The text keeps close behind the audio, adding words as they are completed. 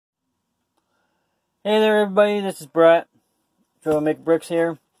Hey there everybody, this is Brett, Troublemaker Bricks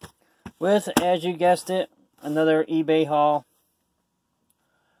here, with, as you guessed it, another eBay haul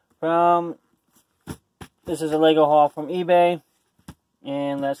this is a Lego haul from eBay,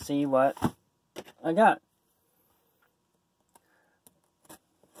 and let's see what I got.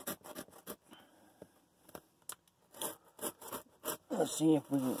 Let's see if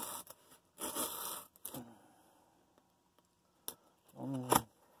we can...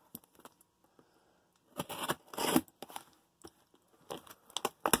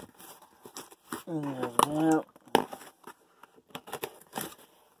 There's that.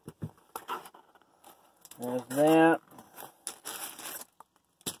 There's that.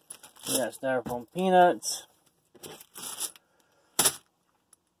 We got styrofoam peanuts.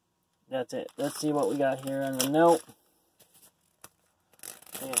 That's it. Let's see what we got here on the note.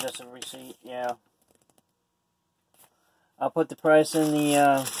 I think it's just a receipt, yeah. I'll put the price in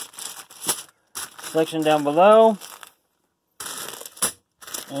the section down below.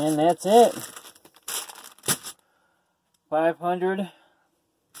 And that's it. 500.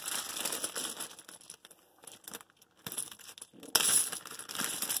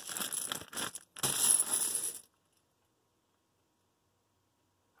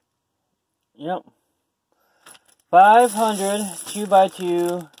 Yep. 500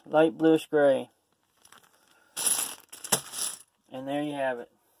 2x2 light bluish gray. And there you have it.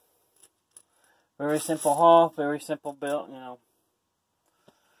 Very simple haul, very simple build, you know.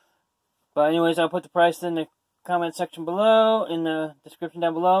 But anyways, I'll put the price in the comment section below, in the description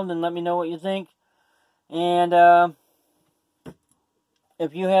down below, then let me know what you think. And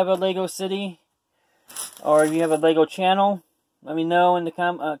if you have a Lego City, or if you have a Lego channel, let me know in the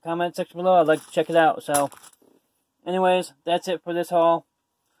comment section below. I'd like to check it out. So, anyways, that's it for this haul.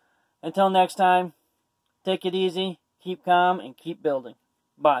 Until next time, take it easy, keep calm, and keep building.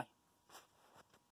 Bye.